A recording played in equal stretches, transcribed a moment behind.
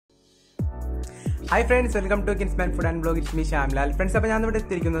Hi friends, welcome to Kinz Food and Blog. It's me Shamlal. Friends, അപ്പോൾ ഞാൻ ഇവിടെ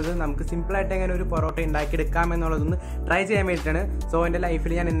എത്തിയിരിക്കുന്നത് നമുക്ക് സിമ്പിൾ ആയിട്ട് എങ്ങനെ ഒരു പൊറോട്ട ഉണ്ടാക്കി എടുക്കാം എന്നുള്ളതൊന്ന് ട്രൈ ചെയ്യാൻ വേണ്ടിയിട്ടാണ്. സോ എൻ്റെ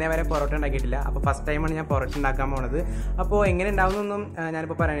ലൈഫിൽ ഞാൻ ഇന്നേ വരെ പൊറോട്ട ഉണ്ടാക്കിയിട്ടില്ല. അപ്പോൾ ഫസ്റ്റ് ടൈമാണ് ഞാൻ പൊറോട്ട ഉണ്ടാക്കാൻ പോകുന്നത്. അപ്പോൾ എങ്ങനെ ഉണ്ടാവുന്നൊന്നും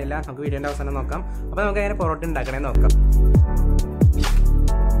ഞാനിപ്പോൾ പറയാനില്ല. നമുക്ക് വീഡിയോൻ്റെ അവസാനം നോക്കാം. അപ്പോൾ നമുക്ക് എങ്ങനെ പൊറോട്ട ഉണ്ടാക്കണേ നോക്കാം.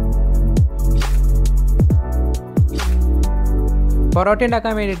 പൊറോട്ട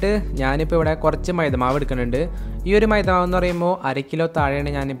ഉണ്ടാക്കാൻ വേണ്ടിയിട്ട് ഞാനിപ്പോൾ ഇവിടെ കുറച്ച് മൈദമാവ് എടുക്കുന്നുണ്ട്. ഈ ഒരു മൈദമാവ് എന്ന് പറയുമ്പോൾ 1 കിലോ താഴെയാണ്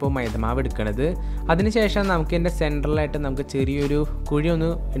ഞാനിപ്പോൾ മൈദമാവ് എടുക്കുന്നത്. അതിനുശേഷം നമുക്ക് ഇതിൻ്റെ സെൻട്രലായിട്ട് നമുക്ക് ചെറിയൊരു കുഴി ഒന്ന്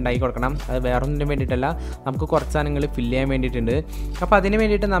ഉണ്ടാക്കി കൊടുക്കണം. അത് വേറൊന്നിനും വേണ്ടിയിട്ടല്ല, നമുക്ക് കുറച്ച് സാധനങ്ങൾ ഫില്ല് ചെയ്യാൻ വേണ്ടിയിട്ടുണ്ട്. അപ്പോൾ അതിന്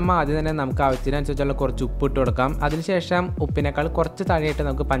വേണ്ടിയിട്ട് നമ്മൾ ആദ്യം തന്നെ നമുക്ക് ആവശ്യത്തിനനുസരിച്ചുള്ള കുറച്ച് ഉപ്പ് ഇട്ട് കൊടുക്കാം. അതിനുശേഷം ഉപ്പിനേക്കാൾ കുറച്ച് താഴെയായിട്ട്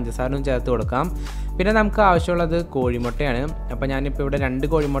നമുക്ക് പഞ്ചസാരയും ചേർത്ത് കൊടുക്കാം. പിന്നെ നമുക്ക് ആവശ്യമുള്ളത് കോഴിമുട്ടയാണ്. അപ്പോൾ ഞാനിപ്പോൾ ഇവിടെ 2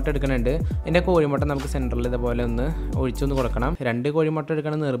 കോഴിമുട്ട എടുക്കുന്നുണ്ട്. എൻ്റെ കോഴിമുട്ട നമുക്ക് സെൻറ്ററിൽ ഇതുപോലെ ഒന്ന് ഒഴിച്ചൊന്ന് കൊടുക്കണം. 2 കോഴിമുട്ട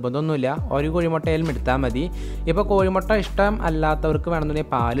എടുക്കണം നിർബന്ധമൊന്നുമില്ല, ഒരു കോഴിമുട്ടയിലും എടുത്താൽ മതി. ഇപ്പോൾ കോഴിമുട്ട ഇഷ്ടം അല്ലാത്തവർക്ക്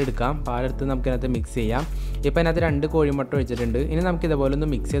വേണമെന്നുണ്ടെങ്കിൽ പാലെടുക്കാം. പാലെടുത്ത് നമുക്കിതിനകത്ത് മിക്സ് ചെയ്യാം. ഇപ്പോൾ അതിനകത്ത് 2 കോഴിമുട്ട ഒഴിച്ചിട്ടുണ്ട്. ഇനി നമുക്ക് ഇതുപോലെ ഒന്ന്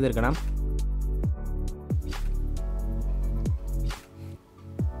മിക്സ് ചെയ്തെടുക്കണം.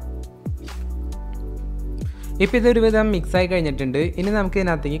 ഇപ്പോൾ ഇതൊരുവിധം മിക്സായി കഴിഞ്ഞിട്ടുണ്ട്. ഇനി നമുക്ക്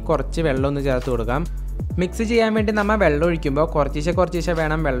ഇതിനകത്തേക്ക് കുറച്ച് വെള്ളം ഒന്ന് ചേർത്ത് കൊടുക്കാം. മിക്സ് ചെയ്യാൻ വേണ്ടി നമ്മൾ വെള്ളം ഒഴിക്കുമ്പോൾ കുറച്ചീശെ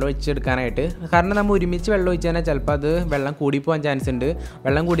വേണം വെള്ളം ഒഴിച്ചെടുക്കാനായിട്ട്. കാരണം നമ്മൾ ഒരുമിച്ച് വെള്ളം ഒഴിച്ച് കഴിഞ്ഞാൽ ചിലപ്പോൾ അത് വെള്ളം കൂടിപ്പോകാൻ ചാൻസ് ഉണ്ട്.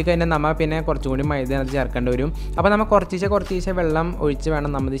 വെള്ളം കൂടിക്കഴിഞ്ഞാൽ നമ്മൾ പിന്നെ കുറച്ചും കൂടി മൈദ അതിനകത്ത് ചേർക്കേണ്ടി വരും. അപ്പോൾ നമ്മൾ കുറച്ചീശെ വെള്ളം ഒഴിച്ച്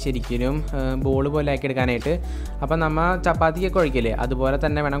വേണം നമ്മൾ ശരിക്കും ബോൾ പോലെ ആക്കി എടുക്കാനായിട്ട്. അപ്പോൾ നമ്മൾ ചപ്പാത്തിക്കൊക്കെ ഒഴിക്കില്ലേ, അതുപോലെ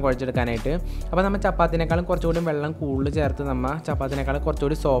തന്നെ വേണം കുഴച്ചെടുക്കാനായിട്ട്. അപ്പോൾ നമ്മൾ ചപ്പാത്തിനേക്കാളും കുറച്ചുകൂടി വെള്ളം കൂടുതൽ ചേർത്ത് നമ്മൾ ചപ്പാത്തിനേക്കാളും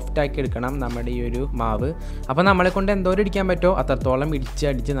കുറച്ചുകൂടി സോഫ്റ്റ് ആക്കി എടുക്കണം നമ്മുടെ ഈ ഒരു മാവ്. അപ്പോൾ നമ്മളെ കൊണ്ട് എന്തോരം ഇടിക്കാൻ പറ്റുമോ അത്രത്തോളം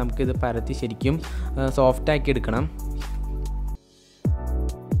ഇടിച്ച് നമുക്കിത് പരത്തി ശരിക്കും സോഫ്റ്റ് ആക്കി എടുക്കണം.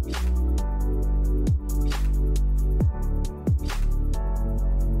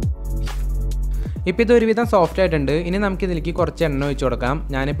 ഇപ്പോൾ ഇത് ഒരുവിധം സോഫ്റ്റ് ആയിട്ടുണ്ട്. ഇനി നമുക്കിതിലേക്ക് കുറച്ച് എണ്ണ ഒഴിച്ച് കൊടുക്കാം.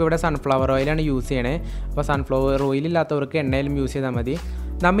 ഞാനിപ്പോൾ ഇവിടെ സൺഫ്ലവർ ഓയിലാണ് യൂസ് ചെയ്യണേ. അപ്പോൾ സൺഫ്ലവർ ഓയിൽ ഇല്ലാത്തവർക്ക് എണ്ണയിലും യൂസ് ചെയ്താൽ മതി.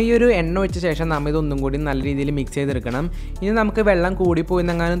 നമ്മൾ ഈ ഒരു എണ്ണ ഒഴിച്ച ശേഷം നമ്മൾ ഇതൊന്നും കൂടി നല്ല രീതിയിൽ മിക്സ് ചെയ്തെടുക്കണം. ഇനി നമുക്ക് വെള്ളം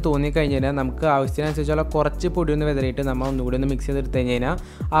കൂടിപ്പോയിന്നെങ്ങാനും തോന്നിക്കഴിഞ്ഞാൽ നമുക്ക് ആവശ്യത്തിനനുസരിച്ചുള്ള കുറച്ച് പൊടി ഒന്ന് വിതറിയിട്ട് നമ്മൾ ഒന്നുകൂടി ഒന്ന് മിക്സ് ചെയ്തെടുത്ത് കഴിഞ്ഞാൽ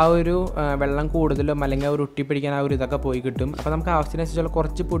ആ ഒരു വെള്ളം കൂടുതലും അല്ലെങ്കിൽ ആ ഒരു ഒട്ടിപ്പിടിക്കാൻ ആ ഒരു ഇതൊക്കെ പോയി കിട്ടും. അപ്പോൾ നമുക്ക് ആവശ്യത്തിനനുസരിച്ചുള്ള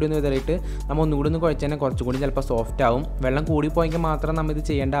കുറച്ച് പൊടി ഒന്ന് വിതറിയിട്ട് നമ്മൾ ഒന്നുകൂടി ഒന്ന് കുഴച്ച് കഴിഞ്ഞാൽ കുറച്ചുകൂടി ചിലപ്പോൾ സോഫ്റ്റ് ആവും. വെള്ളം കൂടിപ്പോയെങ്കിൽ മാത്രം നമ്മൾ ഇത്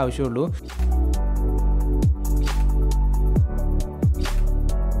ചെയ്യേണ്ട ആവശ്യമുള്ളൂ.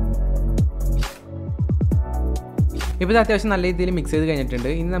 ഇപ്പോൾ ഇത് അത്യാവശ്യം നല്ല രീതിയിൽ മിക്സ് ചെയ്ത് കഴിഞ്ഞിട്ടുണ്ട്.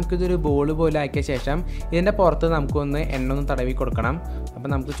 ഇനി നമുക്കിതൊരു ബോൾ പോലെ ആക്കിയ ശേഷം ഇതിൻ്റെ പുറത്ത് നമുക്കൊന്ന് എണ്ണ ഒന്ന് തടവി കൊടുക്കണം. അപ്പോൾ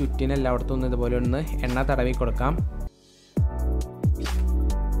നമുക്ക് ചുറ്റിനും എല്ലായിടത്തും ഒന്ന് ഇതുപോലെ ഒന്ന് എണ്ണ തടവി കൊടുക്കാം.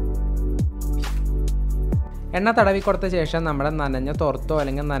 എണ്ണ തടവി കൊടുത്ത ശേഷം നമ്മുടെ നനഞ്ഞ തോർത്തോ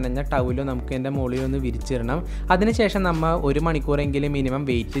അല്ലെങ്കിൽ നനഞ്ഞ ടൗലോ നമുക്ക് ഇതിൻ്റെ മുകളിൽ ഒന്ന് വിരിച്ചിടണം. അതിനുശേഷം നമ്മൾ 1 മണിക്കൂറെങ്കിലും മിനിമം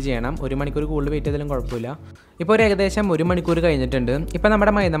വെയിറ്റ് ചെയ്യണം. 1 മണിക്കൂർ കൂടുതൽ വെയിറ്റ് ചെയ്താലും കുഴപ്പമില്ല. ഇപ്പോൾ ഒരു ഏകദേശം 1 മണിക്കൂർ കഴിഞ്ഞിട്ടുണ്ട്. ഇപ്പോൾ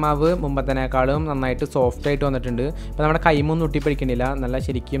നമ്മുടെ മൈദമാവ് മുമ്പത്തേക്കാളും നന്നായിട്ട് സോഫ്റ്റ് ആയിട്ട് വന്നിട്ടുണ്ട്. ഇപ്പോൾ നമ്മുടെ കൈമൊന്നും ഒട്ടിപ്പിടിക്കണില്ല,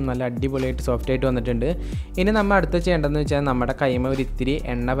 നല്ല അടിപൊളിയായിട്ട് സോഫ്റ്റ് ആയിട്ട് വന്നിട്ടുണ്ട്. ഇനി നമ്മൾ അടുത്ത് ചെയ്യേണ്ടതെന്ന് വെച്ചാൽ നമ്മുടെ കൈമ ഒരു ഇത്തിരി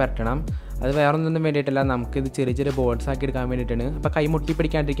എണ്ണ പുരട്ടണം. അത് വേറൊന്നും വേണ്ടിയിട്ടില്ല, നമുക്കിത് ചെറിയ ബോൾസ് ആക്കി എടുക്കാൻ വേണ്ടിയിട്ടാണ്. അപ്പോൾ കൈ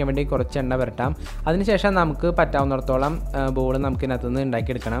മുട്ടിപ്പിടിക്കാണ്ടിരിക്കാൻ വേണ്ടി കുറച്ച് എണ്ണ പുരട്ടാം. അതിനുശേഷം നമുക്ക് പറ്റാവുന്നിടത്തോളം ബോൾ നമുക്ക് ഇതിനകത്തുനിന്ന്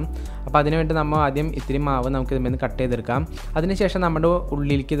ഉണ്ടാക്കിയെടുക്കണം. അപ്പോൾ അതിനുവേണ്ടി നമ്മൾ ആദ്യം ഇത്തിരി മാവ് നമുക്ക് ഇതിൽ നിന്ന് കട്ട് ചെയ്തെടുക്കാം. അതിനുശേഷം നമ്മുടെ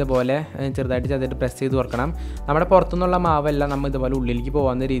ഉള്ളിലേക്ക് ഇതുപോലെ ചെറുതായിട്ട് പ്രസ് ചെയ്ത് കൊടുക്കണം. നമ്മുടെ പുറത്തുനിന്നുള്ള മാവെല്ലാം നമ്മൾ ഇതുപോലെ ഉള്ളിലേക്ക്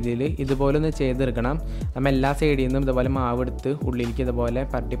പോകുന്ന രീതിയിൽ ഇതുപോലെ ഒന്ന് ചെയ്തെടുക്കണം. നമ്മൾ എല്ലാ സൈഡിൽ നിന്നും ഇതുപോലെ മാവ് എടുത്ത് ഉള്ളിലേക്ക് ഇതുപോലെ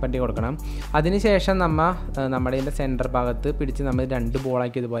പരട്ടി കൊടുക്കണം. അതിനുശേഷം നമ്മുടെ ഇതിൻ്റെ സെൻറ്റർ ഭാഗത്ത് പിടിച്ച് നമ്മൾ 2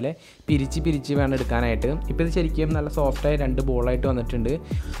 ബോളാക്കി ഇതുപോലെ പിരിച്ച് വേണം എടുക്കാനായിട്ട്. ഇപ്പോൾ ഇത് ശരിക്കും നല്ല സോഫ്റ്റായി 2 ബോളായിട്ട് വന്നിട്ടുണ്ട്.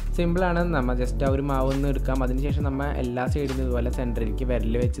 സിമ്പിളാണ്. നമ്മൾ ജസ്റ്റ് ആ ഒരു മാവ് ഒന്ന് എടുക്കാം. അതിനുശേഷം നമ്മൾ എല്ലാ സൈഡിൽ നിന്ന് ഇതുപോലെ സെൻറ്ററിലേക്ക്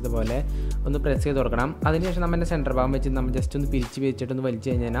വിരൽ വെച്ച് ഇതുപോലെ ഒന്ന് പ്രസ് ചെയ്ത് കൊടുക്കണം. അതിനുശേഷം നമ്മൾ സെൻറ്റർ ഭാഗം വെച്ച് നമ്മൾ ജസ്റ്റ് ഒന്ന് പിരിച്ചിട്ടൊന്ന് വലിച്ചു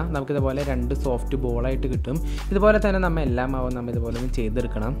കഴിഞ്ഞാൽ നമുക്കിതുപോലെ 2 സോഫ്റ്റ് ബോളായിട്ട് കിട്ടും. ഇതുപോലെ തന്നെ നമ്മൾ എല്ലാ മാവും നമ്മൾ ഇതുപോലെ ഒന്ന്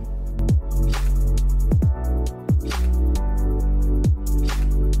ചെയ്തെടുക്കണം.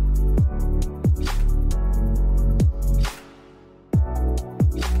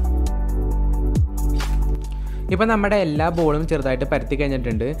 ഇപ്പോൾ നമ്മുടെ എല്ലാ ബോളും ചെറുതായിട്ട് പരത്തി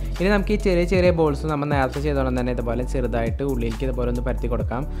കഴിഞ്ഞിട്ടുണ്ട്. ഇനി നമുക്ക് ഈ ചെറിയ ബോൾസ് നമ്മൾ നേരത്തെ ചെയ്തോളം തന്നെ ഇതുപോലെ ചെറുതായിട്ട് ഉള്ളിലേക്ക് ഇതുപോലെ ഒന്ന് പരത്തി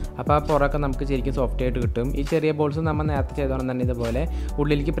കൊടുക്കാം. അപ്പോൾ ആ പുറമൊക്കെ നമുക്ക് ശരിക്കും സോഫ്റ്റ് ആയിട്ട് കിട്ടും. ഈ ചെറിയ ബോൾസ് നമ്മൾ നേരത്തെ ചെയ്തോളം തന്നെ ഇതുപോലെ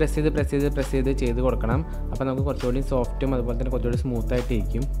ഉള്ളിലേക്ക് പ്രസ് ചെയ്ത് കൊടുക്കണം. അപ്പോൾ നമുക്ക് കുറച്ചുകൂടി സോഫ്റ്റും അതുപോലെ തന്നെ കുറച്ചുകൂടി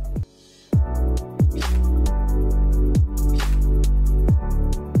സ്മൂത്തായിട്ടിരിക്കും.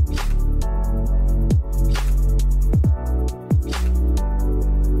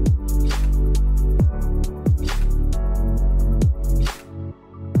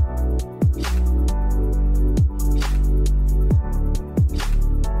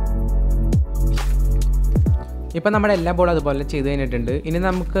 ഇപ്പോൾ നമ്മുടെ എല്ലാ ബോളും അതുപോലെ ചെയ്ത് കഴിഞ്ഞിട്ടുണ്ട്. ഇനി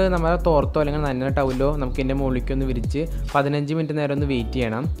നമുക്ക് നമ്മുടെ തോർത്തോ അല്ലെങ്കിൽ നനഞ്ഞ ടവലോ നമുക്ക് ഇതിൻ്റെ മുകളിലേക്കൊന്ന് വിരിച്ച് 15 മിനിറ്റ് നേരം ഒന്ന് വെയിറ്റ്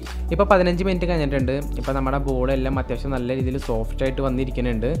ചെയ്യണം. ഇപ്പോൾ 15 മിനിറ്റ് കഴിഞ്ഞിട്ടുണ്ട്. ഇപ്പോൾ നമ്മുടെ ബോളെല്ലാം അത്യാവശ്യം നല്ല രീതിയിൽ സോഫ്റ്റായിട്ട്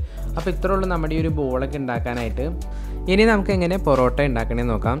വന്നിരിക്കുന്നുണ്ട്. അപ്പോൾ ഇത്രേ ഉള്ളൂ നമ്മുടെ ഈ ഒരു ബോളൊക്കെ ഉണ്ടാക്കാനായിട്ട്. ഇനി നമുക്ക് എങ്ങനെ പൊറോട്ട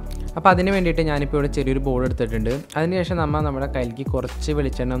ഉണ്ടാക്കണമെന്ന് നോക്കാം. അപ്പോൾ അതിന് വേണ്ടിയിട്ട് ഞാനിപ്പോൾ ഇവിടെ ചെറിയൊരു ബോൾ എടുത്തിട്ടുണ്ട്. അതിനുശേഷം നമ്മുടെ കയ്യിലേക്ക് കുറച്ച്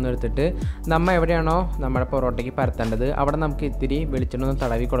വെളിച്ചെണ്ണ ഒന്ന് എടുത്തിട്ട് നമ്മൾ എവിടെയാണോ നമ്മുടെ പൊറോട്ടയ്ക്ക് പരത്തേണ്ടത് അവിടെ നമുക്ക് ഇത്തിരി വെളിച്ചെണ്ണ ഒന്ന്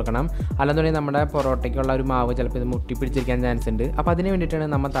തടവി കൊടുക്കണം. അല്ലെന്നുണ്ടെങ്കിൽ നമ്മുടെ പൊറോട്ടയ്ക്കുള്ള ഒരു മാവ് ചിലപ്പോൾ ഇത് മുട്ടിപ്പിടിച്ചിരിക്കാൻ ചാൻസ് ഉണ്ട്. അപ്പോൾ അതിന് വേണ്ടിയിട്ടാണ്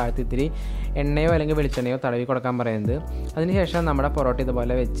നമ്മൾ താഴത്ത് ഇത്തിരി എണ്ണയോ അല്ലെങ്കിൽ വെളിച്ചെണ്ണയോ തടവി കൊടുക്കാൻ പറയുന്നത്. അതിനുശേഷം നമ്മുടെ പൊറോട്ട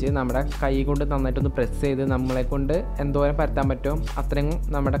ഇതുപോലെ വെച്ച് നമ്മുടെ കൈ കൊണ്ട് നന്നായിട്ടൊന്ന് പ്രസ് ചെയ്ത് നമ്മളെ കൊണ്ട് എന്തോരം പരത്താൻ പറ്റും അത്രയും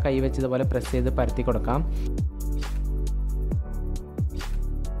നമ്മുടെ കൈ വെച്ച് ഇതുപോലെ പ്രസ് ചെയ്ത് പരത്തി കൊടുക്കാം.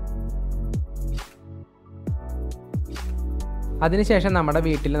 അതിനുശേഷം നമ്മുടെ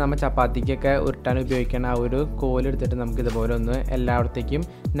വീട്ടിൽ നമ്മൾ ചപ്പാത്തിക്കൊക്കെ ഉരുട്ടാൻ ഉപയോഗിക്കുന്ന ആ ഒരു കോലെടുത്തിട്ട് നമുക്ക് ഇതുപോലെ ഒന്ന് എല്ലായിടത്തേക്കും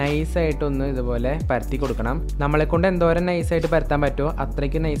നൈസായിട്ടൊന്ന് ഇതുപോലെ പരത്തി കൊടുക്കണം. നമ്മളെക്കൊണ്ട് എന്തോരം നൈസായിട്ട് പരത്താൻ പറ്റുമോ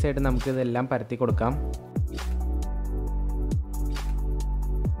അത്രയ്ക്ക് നൈസായിട്ട് നമുക്ക് ഇതെല്ലാം പരത്തി കൊടുക്കാം.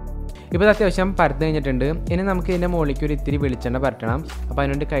 ഇപ്പോൾ ഇത് അത്യാവശ്യം പരത്തി കഴിഞ്ഞിട്ടുണ്ട്. ഇനി നമുക്ക് ഇതിൻ്റെ മുകളിലേക്ക് ഒരു ഇത്തിരി വെളിച്ചെണ്ണ പരട്ടണം. അപ്പോൾ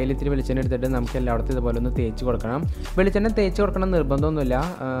അതിനുവേണ്ടി കയ്യിൽ ഇത്തിരി വെളിച്ചെണ്ണ എടുത്തിട്ട് നമുക്ക് എല്ലായിടത്തും ഇതുപോലെ ഒന്ന് തേച്ച് കൊടുക്കണം. വെളിച്ചെണ്ണ തേച്ച് കൊടുക്കണം നിർബന്ധമൊന്നുമില്ല,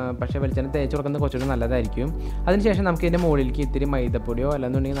 പക്ഷേ വെളിച്ചെണ്ണ തേച്ച് കൊടുക്കുന്നത് കുറച്ചുകൂടി നല്ലതായിരിക്കും. അതിനുശേഷം നമുക്ക് ഇതിൻ്റെ മുകളിലേക്ക് ഇത്തിരി മൈദപ്പൊടിയോ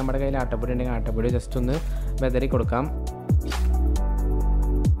അല്ലെന്നുണ്ടെങ്കിൽ നമ്മുടെ കയ്യിൽ ആട്ടപ്പൊടി ഉണ്ടെങ്കിൽ ആട്ടപ്പൊടിയോ ജസ്റ്റ് ഒന്ന് വെതറി കൊടുക്കാം.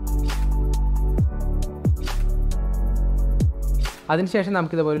 അതിനുശേഷം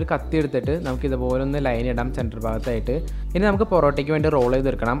നമുക്കിതുപോലെ ഒരു കത്തി എടുത്തിട്ട് നമുക്കിതുപോലെ ഒന്ന് ലൈൻ ഇടാം സെൻറ്റർ ഭാഗത്തായിട്ട്. ഇനി നമുക്ക് പൊറോട്ടയ്ക്ക് വേണ്ടി റോൾ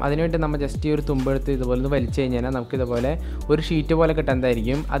ചെയ്തെടുക്കണം. അതിനുവേണ്ടി നമ്മൾ ജസ്റ്റ് ഈ ഒരു തുമ്പെടുത്ത് ഇതുപോലെ ഒന്ന് വലിച്ചു കഴിഞ്ഞാൽ നമുക്കിതുപോലെ ഒരു ഷീറ്റ് പോലെ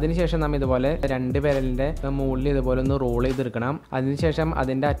കിട്ടുന്നതായിരിക്കും. അതിനുശേഷം നമ്മൾ ഇതുപോലെ 2 വിരലിൻ്റെ മുകളിൽ ഇതുപോലെ ഒന്ന് റോൾ ചെയ്തെടുക്കണം. അതിനുശേഷം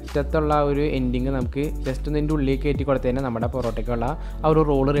അതിൻ്റെ അറ്റത്തുള്ള ഒരു എൻഡിങ് നമുക്ക് ജസ്റ്റ് ഒന്ന് ഇതിൻ്റെ ഉള്ളിൽ കയറ്റി കൊടുത്തു കഴിഞ്ഞാൽ നമ്മുടെ പൊറോട്ടയ്ക്കുള്ള ആ ഒരു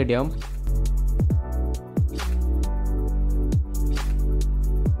റോള് റെഡിയാവും.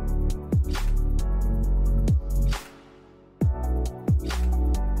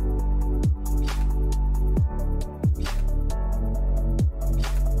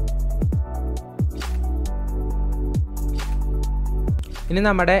 ഇനി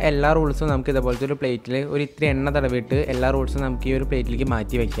നമ്മുടെ എല്ലാ റോൾസും നമുക്ക് ഇതുപോലത്തെ ഒരു പ്ലേറ്റിൽ ഒരു ഇത്തിരി എണ്ണ തടവിട്ട് എല്ലാ റോൾസും നമുക്ക് ഈ ഒരു പ്ലേറ്റിലേക്ക്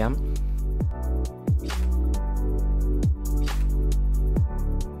മാറ്റി വയ്ക്കാം.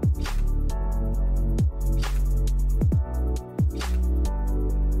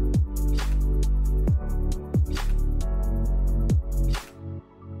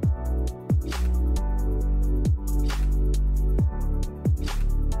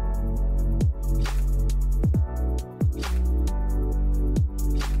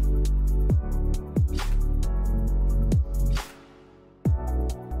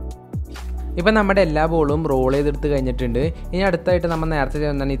 ഇപ്പോൾ നമ്മുടെ എല്ലാ ബോളും റോൾ ചെയ്തെടുത്ത് കഴിഞ്ഞിട്ടുണ്ട്. ഇനി അടുത്തായിട്ട് നമ്മൾ നേരത്തെ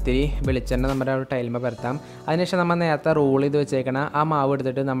ചെയ്യുന്നതാണ് ഇത്തിരി വെളിച്ചെണ്ണ നമ്മുടെ ഒരു ടൈൽമ പരത്താം. അതിനുശേഷം നമ്മൾ നേരത്തെ റോൾ ചെയ്ത് വെച്ചേക്കണം ആ മാവ്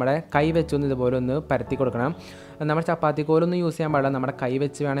എടുത്തിട്ട് നമ്മുടെ കൈ വെച്ചൊന്ന് ഇതുപോലെ ഒന്ന് പരത്തി കൊടുക്കണം. നമ്മുടെ ചപ്പാത്തിക്കോലൊന്നും യൂസ് ചെയ്യാൻ പാടില്ല, നമ്മുടെ കൈ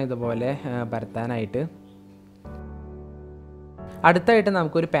വെച്ച് വേണം ഇതുപോലെ പരത്താനായിട്ട്. അടുത്തായിട്ട്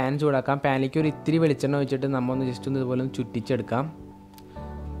നമുക്കൊരു പാൻ ചൂടാക്കാം. പാനിലേക്ക് ഒരു ഇത്തിരി വെളിച്ചെണ്ണ ഒഴിച്ചിട്ട് നമ്മൾ ഒന്ന് ജസ്റ്റ് ഒന്ന് ഇതുപോലെ ഒന്ന് ചുറ്റിച്ചെടുക്കാം.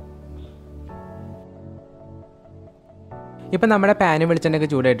 ഇപ്പം നമ്മുടെ പാനും വെളിച്ചെണ്ണയൊക്കെ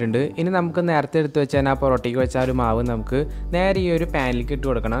ചൂടായിട്ടുണ്ട്. ഇനി നമുക്ക് നേരത്തെ എടുത്ത് വെച്ചാൽ ആ പൊറോട്ടയ്ക്ക് വെച്ചാൽ ഒരു മാവ് നമുക്ക് നേരെ ഈ ഒരു പാനിലേക്ക് ഇട്ട്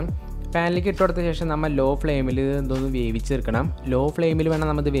കൊടുക്കണം. പാനിലേക്ക് ഇട്ട് കൊടുത്ത ശേഷം നമ്മൾ ലോ ഫ്ലെയിമിൽ ഇതൊന്ന് വേവിച്ചെടുക്കണം. ലോ ഫ്ലെയിമിൽ വേണം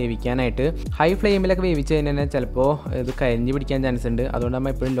നമ്മത് വേവിക്കാനായിട്ട്. ഹൈ ഫ്ലെയിമിലൊക്കെ വേവിച്ച് കഴിഞ്ഞാൽ ചിലപ്പോൾ ഇത് കരിഞ്ഞ് പിടിക്കാൻ ചാൻസ് ഉണ്ട്. അതുകൊണ്ട്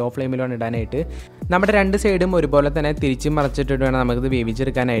നമ്മൾ എപ്പോഴും ലോ ഫ്ലെയിമിൽ വേണം ഇടാനായിട്ട്. നമ്മുടെ 2 സൈഡും ഒരുപോലെ തന്നെ തിരിച്ചും മറച്ചിട്ടിട്ട് വേണം നമുക്കിത്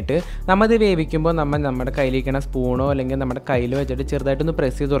വേവിച്ചെടുക്കാനായിട്ട്. നമ്മത് വേവിക്കുമ്പോൾ നമ്മുടെ കയ്യിലിരിക്കുന്ന സ്പൂണോ അല്ലെങ്കിൽ നമ്മുടെ കയ്യിൽ വെച്ചിട്ട് ചെറുതായിട്ടൊന്ന്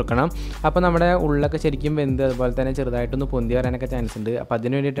പ്രസ് ചെയ്ത് കൊടുക്കണം. അപ്പോൾ നമ്മുടെ ഉള്ളൊക്കെ ശരിക്കും വെന്ത് അതുപോലെ തന്നെ ചെറുതായിട്ടൊന്ന് പൊന്തി വരാനൊക്കെ ചാൻസ് ഉണ്ട്. അപ്പോൾ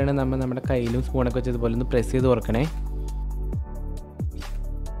അതിന് വേണ്ടിയിട്ടാണ് നമ്മൾ നമ്മുടെ കയ്യിലും സ്പൂണൊക്കെ വെച്ച് ഇതുപോലെ ഒന്ന് പ്രസ് ചെയ്ത് കൊടുക്കണേ.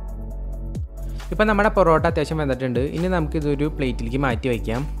 ഇപ്പം നമ്മുടെ പൊറോട്ട അത്യാവശ്യം വെന്തിട്ടുണ്ട്. ഇനി നമുക്കിതൊരു പ്ലേറ്റിലേക്ക് മാറ്റി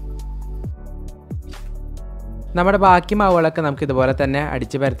വയ്ക്കാം. നമ്മുടെ ബാക്കി മാവുകളൊക്കെ നമുക്ക് ഇതുപോലെ തന്നെ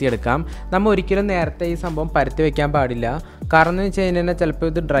അടിച്ച് പരത്തിയെടുക്കാം. നമ്മൾ ഒരിക്കലും നേരത്തെ ഈ സംഭവം പരത്തി വയ്ക്കാൻ പാടില്ല. കാരണം എന്ന് വെച്ച് കഴിഞ്ഞാൽ ചിലപ്പോൾ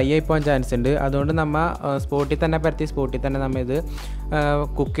ഇത് ഡ്രൈ ആയി പോകാൻ ചാൻസ് ഉണ്ട്. അതുകൊണ്ട് നമ്മൾ സ്പോട്ടിൽ തന്നെ പരത്തി സ്പോട്ടിൽ തന്നെ നമ്മൾ ഇത്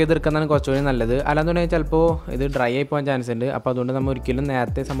കുക്ക് ചെയ്തെടുക്കുന്നതാണ് കുറച്ചുകൂടി നല്ലത്. അല്ലാന്നുണ്ടെങ്കിൽ ചിലപ്പോൾ ഇത് ഡ്രൈ ആയി പോകാൻ ചാൻസ് ഉണ്ട്. അപ്പോൾ അതുകൊണ്ട് നമ്മൾ ഒരിക്കലും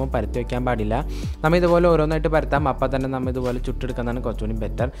നേരത്തെ സംഭവം പരത്തി വയ്ക്കാൻ പാടില്ല. നമ്മൾ ഇതുപോലെ ഓരോന്നായിട്ട് പരത്താം. അപ്പോൾ തന്നെ നമ്മൾ ഇതുപോലെ ചുട്ടെടുക്കുന്നതാണ് കുറച്ചുകൂടി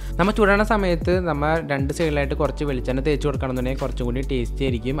ബെറ്റർ. നമ്മൾ ചുടണ സമയത്ത് നമ്മൾ 2 സൈഡിലായിട്ട് കുറച്ച് വെളിച്ചെണ്ണ തേച്ച് കൊടുക്കണമെന്നുണ്ടെങ്കിൽ കുറച്ചും കൂടി ടേസ്റ്റി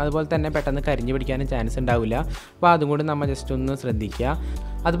ആയിരിക്കും. അതുപോലെ തന്നെ പെട്ടെന്ന് കരിഞ്ഞ് പിടിക്കാനും ചാൻസ് ഉണ്ടാവില്ല. അപ്പോൾ അതും കൂടി നമ്മൾ ജസ്റ്റ് ഒന്ന് ശ്രദ്ധിക്കുക.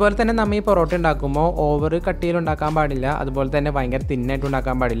 അതുപോലെ തന്നെ നമ്മൾ ഈ പൊറോട്ട ഉണ്ടാക്കുമ്പോൾ ഓവർ കട്ടിയിൽ ഉണ്ടാക്കാൻ പാടില്ല. അതുപോലെ തന്നെ ഭയങ്കര തിന്നായിട്ട്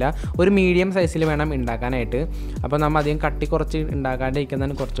ഉണ്ടാക്കാൻ പാടില്ല. ഒരു മീഡിയം സൈസിൽ വേണം ഉണ്ടാക്കാനായിട്ട്. അപ്പോൾ നമ്മൾ അധികം കട്ടി കുറച്ച്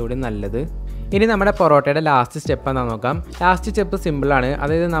ഉണ്ടാക്കാണ്ടിരിക്കുന്നതാണ് കുറച്ചുകൂടി നല്ലത്. ഇനി നമ്മുടെ പൊറോട്ടയുടെ ലാസ്റ്റ് സ്റ്റെപ്പ് എന്താണെന്ന് നോക്കാം. ലാസ്റ്റ് സ്റ്റെപ്പ് സിമ്പിളാണ്.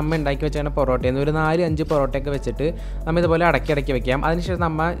 അതായത് നമ്മൾ ഉണ്ടാക്കി വെച്ചാൽ പൊറോട്ടയിൽ നിന്ന് ഒരു 4-5 പൊറോട്ടയൊക്കെ വെച്ചിട്ട് നമ്മൾ ഇതുപോലെ അടക്കി വെക്കാം. അതിനുശേഷം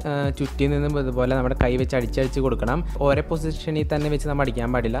നമ്മൾ ചുറ്റിൽ നിന്നും ഇതുപോലെ നമ്മുടെ കൈ വെച്ച് അടിച്ച് കൊടുക്കണം. ഓരോ പൊസിഷനിൽ തന്നെ വെച്ച് നമ്മൾ അടിക്കാൻ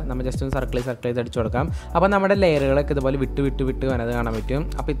പാടില്ല. നമ്മൾ ജസ്റ്റ് ഒന്ന് സർക്കിൾ ചെയ്ത് അടിച്ചു കൊടുക്കാം. അപ്പോൾ നമ്മുടെ ലെയറുകളൊക്കെ ഇതുപോലെ വിട്ട് വനത് കാണാൻ പറ്റും.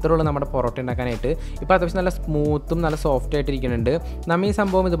 അപ്പോൾ ഇത്രയുള്ള നമ്മുടെ പൊറോട്ട ഉണ്ടാക്കാനായിട്ട്. ഇപ്പോൾ അത്യാവശ്യം നല്ല സ്മൂത്തും നല്ല സോഫ്റ്റ് ആയിട്ടിരിക്കുന്നുണ്ട്. നമ്മൾ ഈ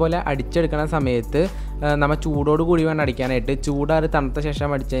സംഭവം ഇതുപോലെ അടിച്ചെടുക്കുന്ന സമയത്ത് നമ്മൾ ചൂടോട് കൂടി വേണം അടിക്കാനായിട്ട്. ചൂടാറ് തണുത്ത ശേഷം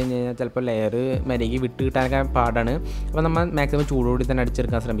അടിച്ചു കഴിഞ്ഞാൽ ചിലപ്പോൾ ലെയർ മരുകി വിട്ട് കിട്ടാനൊക്കെ പാടാണ്. അപ്പോൾ നമ്മൾ മാക്സിമം ചൂടോടി തന്നെ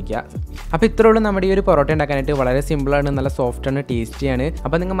അടിച്ചെടുക്കാൻ ശ്രമിക്കുക. അപ്പോൾ ഇത്രയുള്ള നമ്മുടെ ഈ ഒരു പൊറോട്ട ഉണ്ടാക്കാനായിട്ട് വളരെ സിമ്പിളാണ്, നല്ല സോഫ്റ്റാണ്, ടേസ്റ്റിയാണ്.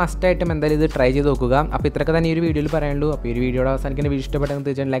 അപ്പോൾ നിങ്ങൾ മസ്റ്റായിട്ടും എന്തായാലും ഇത് ട്രൈ ചെയ്ത് നോക്കുക. അപ്പോൾ ഇത്രയൊക്കെ തന്നെ ഈ ഒരു വീഡിയോയിൽ പറയാനുള്ളൂ. അപ്പോൾ ഈ ഒരു വീഡിയോയുടെ അവസാനിക്കുന്ന വീഡിയോ ഇഷ്ടപ്പെട്ടെങ്കിൽ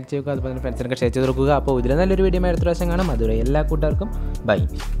തീർച്ചയായും ലൈക്ക് ചെയ്യുക. അതുപോലെ തന്നെ ഫ്രണ്ട്സിനൊക്കെ ഷെയർ ചെയ്ത് കൊടുക്കുക. അപ്പോൾ ഇതിൽ നല്ലൊരു വീഡിയോ അടുത്ത പ്രാവശ്യം കാണാം. അതുവരെ എല്ലാ കൂട്ടുകാർക്കും ബൈ.